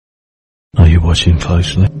Are you watching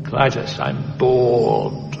closely? Clytus, I'm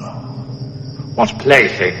bored. What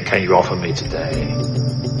plaything can you offer me today?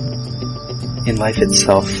 In Life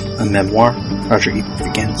Itself, a memoir, Roger Ebert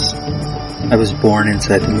begins. I was born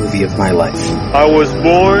inside the movie of my life. I was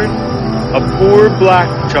born a poor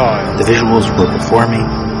black child. The visuals were before me.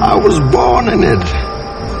 I was born in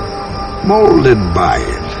it, molded by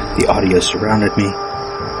it. The audio surrounded me.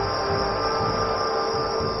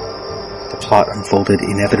 The plot unfolded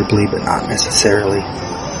inevitably, but not necessarily.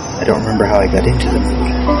 I don't remember how I got into the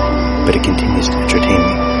movie, but it continues to entertain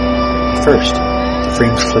me. First, the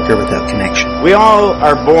frames flicker without connection. We all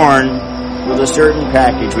are born with a certain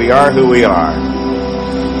package. We are who we are.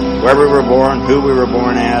 Where we were born, who we were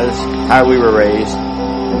born as, how we were raised.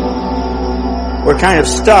 We're kind of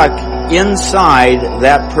stuck inside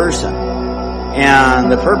that person. And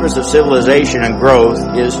the purpose of civilization and growth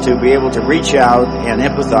is to be able to reach out and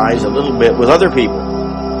empathize a little bit with other people.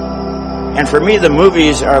 And for me, the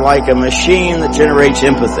movies are like a machine that generates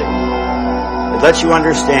empathy. It lets you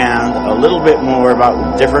understand a little bit more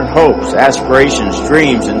about different hopes, aspirations,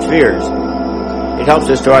 dreams, and fears. It helps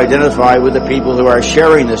us to identify with the people who are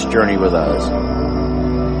sharing this journey with us.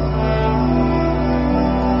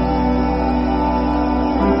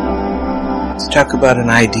 Let's talk about an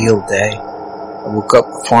ideal day. I woke up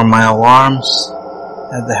before my alarms,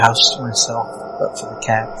 had the house to myself, but for the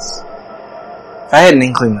cats. If I had an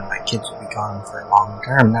inkling that my kids would be gone for a long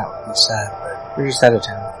term, that would be sad, but we're just out of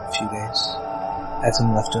town for a few days. I had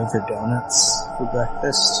some leftover donuts for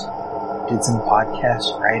breakfast, did some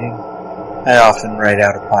podcast writing. I often write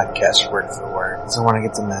out a podcast word for word, because I want to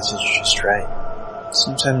get the message just right.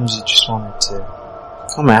 Sometimes you just want it to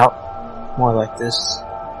come out more like this.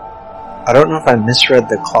 I don't know if I misread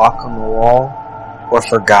the clock on the wall, or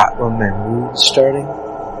forgot when my movie was starting,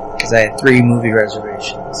 because I had 3 movie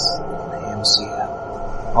reservations in the AMC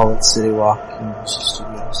app, all at City Walk Universal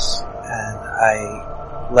Studios, and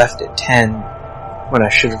I left at 10 when I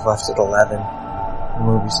should have left at 11. The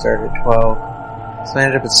movie started at 12, so I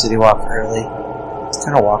ended up at City Walk early. Just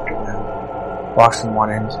kind of walked around, walked from one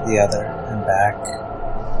end to the other and back.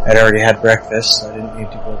 I'd already had breakfast, so I didn't need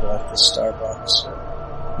to go to like the Starbucks or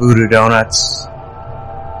Voodoo Donuts.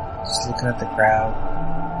 Just looking at the crowd.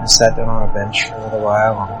 I sat down on a bench for a little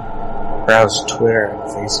while and browsed Twitter and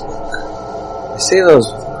Facebook. I say those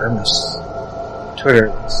with grimace. Twitter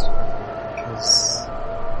at least. Because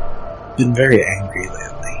I've been very angry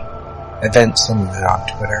lately. I vent some of it on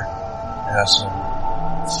Twitter. I also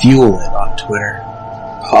fuel it on Twitter.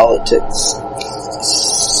 Politics in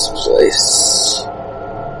this place.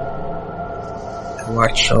 I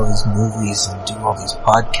watch all these movies and do all these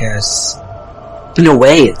podcasts. In a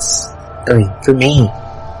way, for me,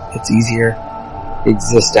 it's easier to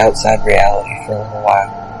exist outside reality for a little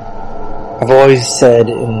while. I've always said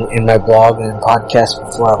in my blog and in podcasts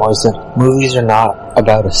before, I've always said, movies are not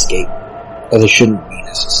about escape, or they shouldn't be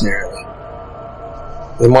necessarily.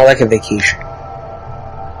 They're more like a vacation.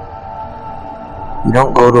 You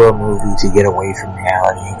don't go to a movie to get away from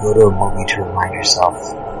reality, you go to a movie to remind yourself,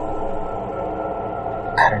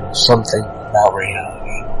 I don't know, something about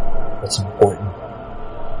reality that's important.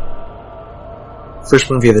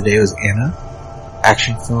 First movie of the day was Anna,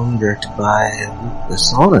 action film directed by Luc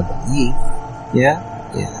Besson, I believe. Yeah.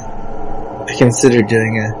 I considered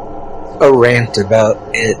doing a rant about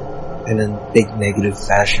it in a big negative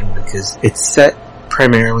fashion because it's set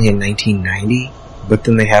primarily in 1990, but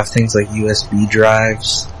then they have things like USB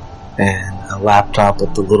drives and a laptop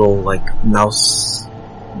with the little like mouse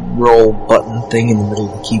roll button thing in the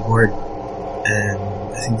middle of the keyboard, and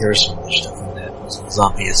I think there was some other stuff in that was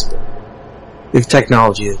obvious, but they have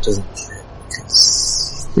technology that doesn't fit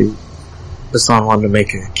because Besson wanted to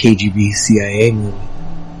make a KGB CIA movie.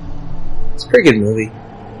 It's a pretty good movie.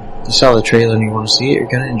 If you saw the trailer and you want to see it, you're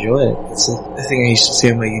gonna enjoy it. It's a thing I used to say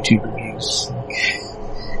in my YouTube reviews.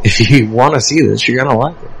 If you want to see this, you're gonna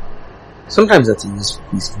like it. Sometimes that's a useful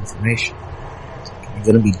piece of information. I'm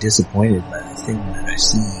gonna be disappointed by the thing that I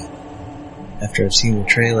see after I've seen the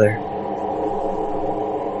trailer.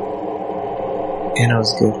 And it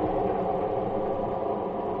was good.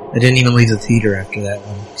 I didn't even leave the theater after that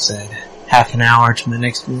one, because I had half an hour to my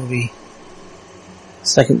next movie. The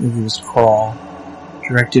second movie was Crawl,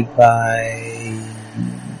 directed by,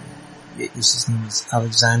 his name is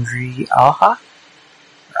Alexandre Aja? Or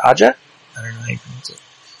Aja? I don't know how you pronounce it.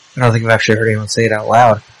 I don't think I've actually heard anyone say it out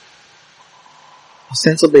loud.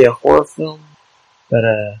 Ostensibly a horror film, but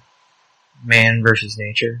a man versus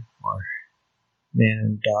nature, or man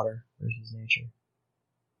and daughter versus nature.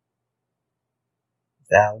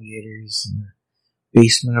 Alligators in the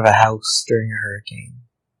basement of a house during a hurricane.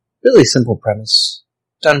 Really simple premise.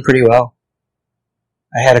 Done pretty well.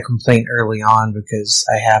 I had a complaint early on because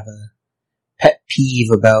I have a pet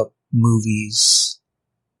peeve about movies.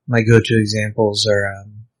 My go-to examples are,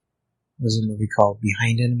 what was a movie called?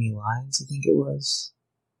 Behind Enemy Lines, I think it was.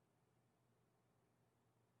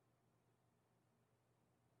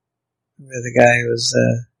 Where the guy was,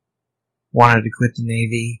 wanted to quit the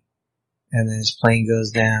Navy, and then his plane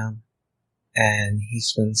goes down, and he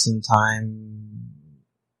spends some time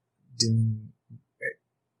doing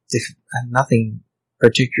nothing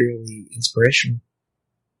particularly inspirational.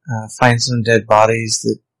 Finds some dead bodies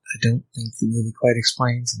that I don't think the movie quite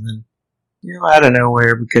explains, and then, out of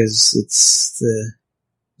nowhere, because it's the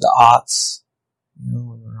aughts,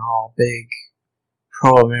 when we're all big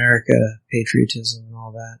pro-America patriotism and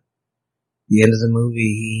all that. At the end of the movie,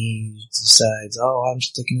 he decides, I'm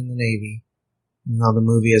sticking in the Navy. Even though the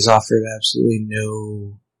movie has offered absolutely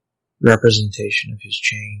no representation of his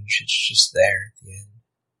change, it's just there at the end.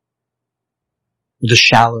 The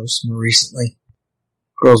Shallows, more recently.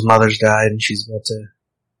 Girl's mother's died, and she's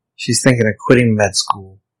thinking of quitting med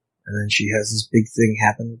school. And then she has this big thing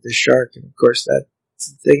happen with this shark, and of course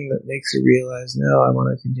that's the thing that makes her realize, no, I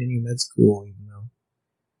want to continue med school, even though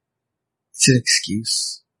it's an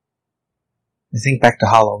excuse. I think back to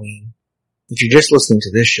Halloween. If you're just listening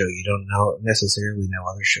to this show, you don't necessarily know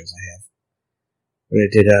other shows I have. But I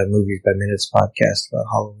did a Movies by Minutes podcast about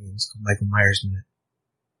Halloween. It's called Michael Myers Minute.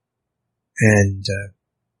 And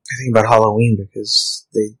I think about Halloween because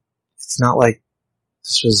it's not like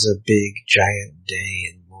this was a big, giant day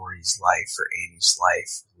in Laurie's life or Amy's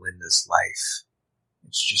life, Linda's life.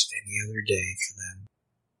 It's just any other day for them.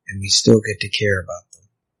 And we still get to care about them.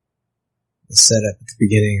 The setup at the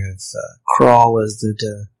beginning of Crawl is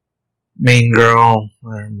that main girl, I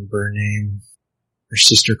don't remember her name, her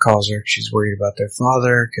sister calls her. She's worried about their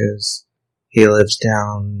father because he lives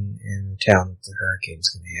down in the town that the hurricane's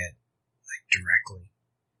going to hit, directly.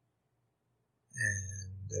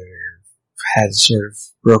 And they've had sort of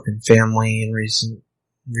broken family in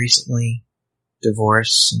recently,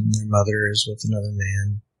 divorce, and their mother is with another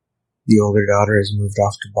man. The older daughter has moved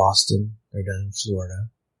off to Boston. They're done in Florida.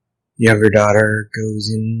 The younger daughter goes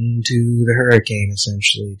into the hurricane,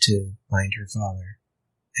 essentially, to find her father.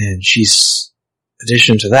 And in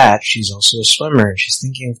addition to that, she's also a swimmer, and she's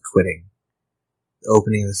thinking of quitting. The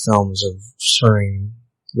opening of the film is a swimming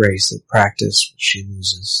race at practice, which she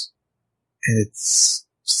loses. And it's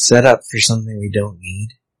set up for something we don't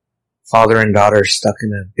need. Father and daughter stuck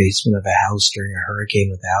in a basement of a house during a hurricane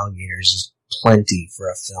with alligators is plenty for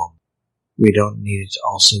a film. We don't need it to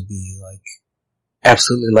also be,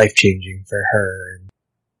 absolutely life-changing for her, and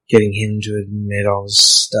getting him to admit all this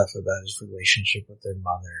stuff about his relationship with their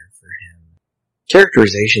mother for him.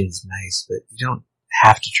 Characterization is nice, but you don't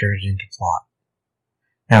have to turn it into plot.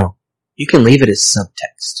 Now, you can leave it as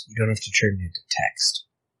subtext. You don't have to turn it into text.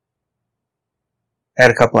 I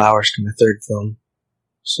had a couple hours to my third film,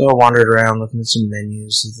 so I wandered around looking at some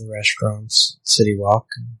menus of the restaurants at City Walk,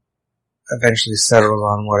 and eventually settled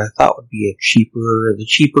on what I thought would be the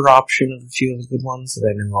cheaper option of a few of the good ones that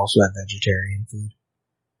I knew also had vegetarian food.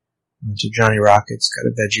 I went to Johnny Rockets, got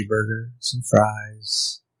a veggie burger, some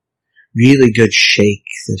fries, really good shake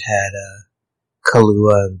that had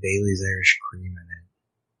Kahlua and Bailey's Irish cream in it.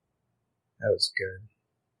 That was good.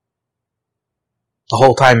 The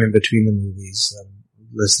whole time in between the movies, I'm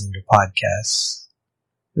listening to podcasts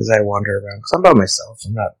as I wander around, because I'm by myself.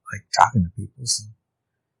 I'm not, talking to people, so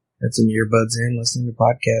had some earbuds in, listening to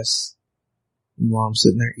podcasts while I'm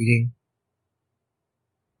sitting there eating.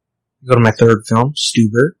 I go to my third film,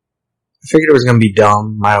 Stuber. I figured it was going to be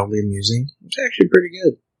dumb, mildly amusing. It's actually pretty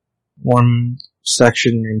good. One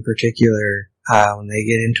section in particular, when they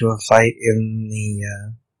get into a fight in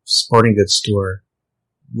the sporting goods store,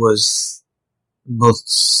 was both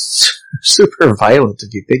super violent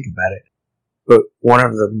if you think about it, but one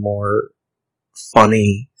of the more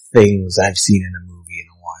funny things I've seen in a movie in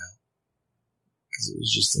a while. Because it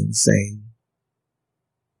was just insane.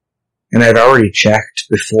 And I'd already checked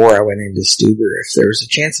before I went into Stuber if there was a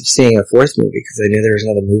chance of seeing a fourth movie, because I knew there was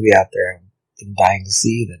another movie out there I've been dying to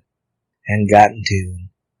see that I hadn't gotten to.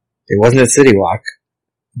 It wasn't at City Walk,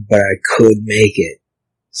 but I could make it.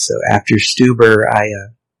 So after Stuber, I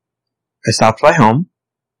stopped by home,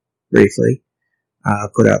 briefly,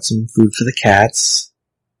 put out some food for the cats,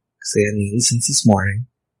 because they hadn't eaten since this morning,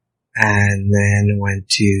 and then went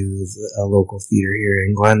to a local theater here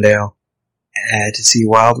in Glendale to see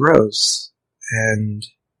Wild Rose. And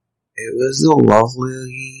it was a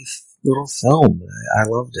lovely little film. I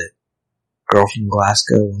loved it. Girl from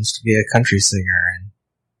Glasgow wants to be a country singer and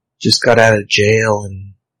just got out of jail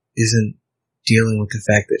and isn't dealing with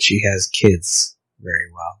the fact that she has kids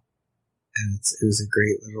very well. And it was a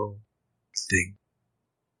great little thing.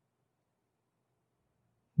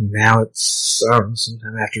 Now it's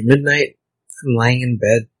sometime after midnight. I'm laying in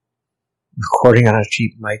bed, recording on a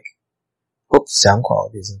cheap mic. Hope the sound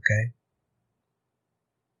quality is okay.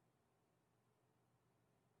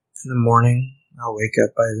 In the morning, I'll wake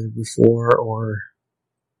up either before or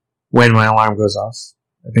when my alarm goes off.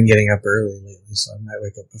 I've been getting up early lately, so I might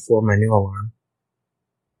wake up before my new alarm.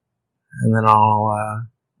 And then I'll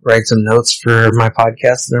write some notes for my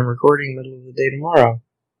podcast that I'm recording in the middle of the day tomorrow.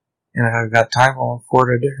 And if I've got time, I'll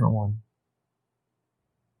record a different one.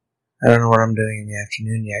 I don't know what I'm doing in the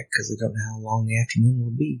afternoon yet, because I don't know how long the afternoon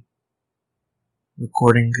will be.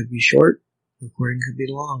 Recording could be short, recording could be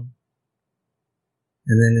long.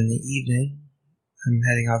 And then in the evening, I'm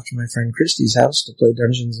heading off to my friend Christy's house to play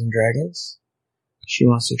Dungeons and Dragons. She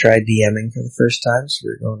wants to try DMing for the first time, so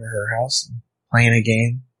we're going to her house and playing a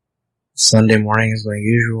game. Sunday morning is my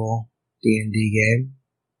usual D&D game.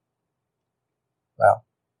 Well,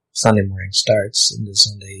 Sunday morning starts into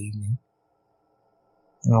Sunday evening.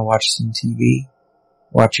 And I'll watch some TV,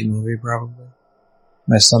 watch a movie probably.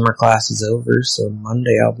 My summer class is over, so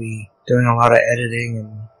Monday I'll be doing a lot of editing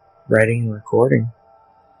and writing and recording.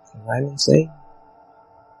 And I'm insane.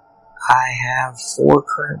 I have 4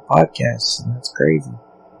 current podcasts, and that's crazy.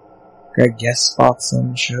 Got guest spots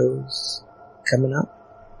on shows coming up.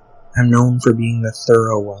 I'm known for being the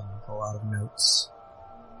thorough one with a lot of notes,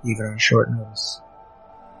 even on short notice.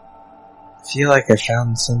 I feel like I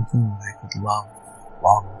found something that I could love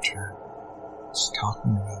long term. Just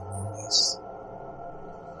talking about movies.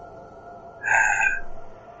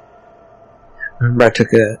 I remember I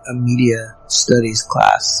took a media studies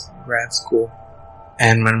class in grad school.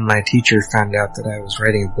 And when my teacher found out that I was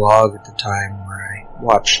writing a blog at the time where I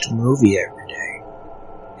watched a movie every day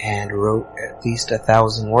and wrote at least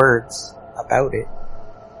 1,000 words about it,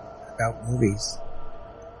 about movies,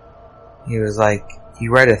 he was like,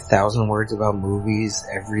 "You write 1,000 words about movies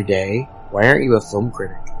every day? Why aren't you a film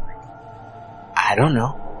critic?" I'm like, I don't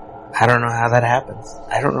know. I don't know how that happens.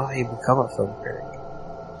 I don't know how you become a film critic.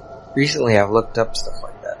 Recently I've looked up stuff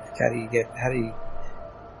like that. Like how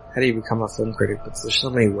do you become a film critic? But there's so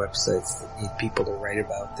many websites that need people to write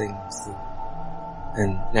about things,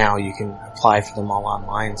 and now you can apply for them all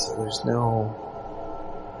online, so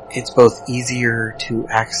it's both easier to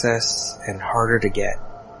access and harder to get.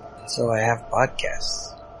 So I have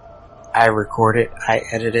podcasts. I record it, I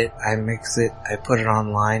edit it, I mix it, I put it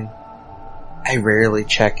online. I rarely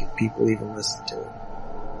check if people even listen to it.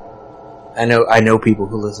 I know people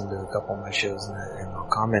who listen to a couple of my shows and I'll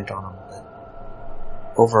comment on them, but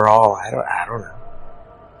overall, I don't know.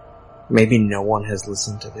 Maybe no one has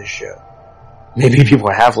listened to this show. Maybe people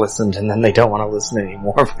have listened and then they don't want to listen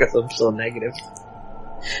anymore because I'm so negative.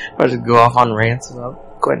 I just go off on rants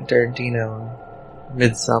about Quentin Tarantino and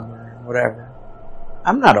Midsummer and whatever.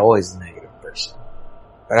 I'm not always a negative person,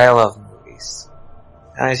 but I love movies.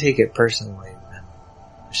 And I take it personally when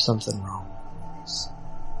there's something wrong with movies.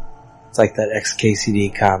 It's like that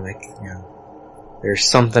XKCD comic, there's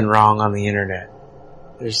something wrong on the internet.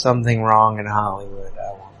 There's something wrong in Hollywood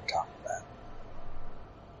I want to talk about.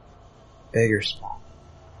 Big or small.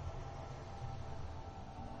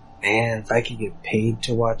 Man, if I could get paid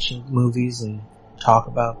to watch movies and talk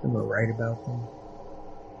about them or write about them,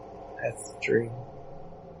 that's the dream.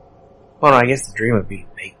 Well, no, I guess the dream would be to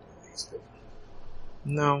make movies, but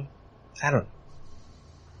no, I don't know.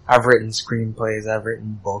 I've written screenplays, I've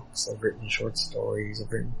written books, I've written short stories,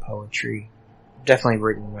 I've written poetry. I've definitely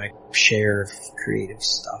written my share of creative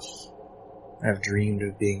stuff. I've dreamed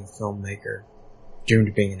of being a filmmaker, dreamed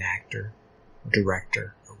of being an actor, a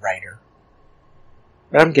director, a writer.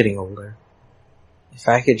 But I'm getting older. If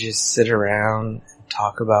I could just sit around and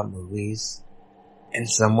talk about movies, and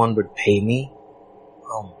someone would pay me,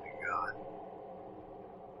 oh my god.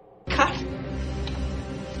 Cut.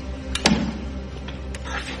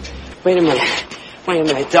 Wait a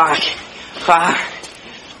minute, Doc.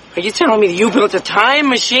 Are you telling me that you built a time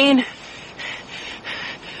machine?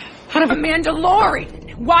 Out of a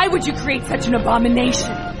Mandalorian. Why would you create such an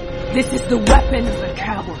abomination? This is the weapon of the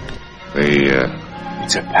coward.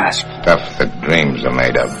 It's a past stuff that dreams are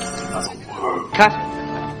made of. Cut.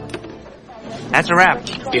 That's a wrap.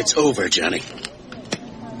 It's over, Johnny.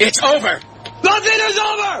 It's over! Nothing is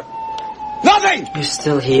over! Nothing! You're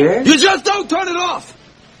still here? You just don't turn it off!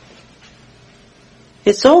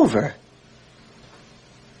 It's over.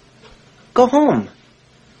 Go home.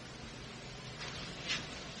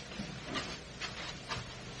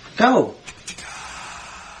 Go.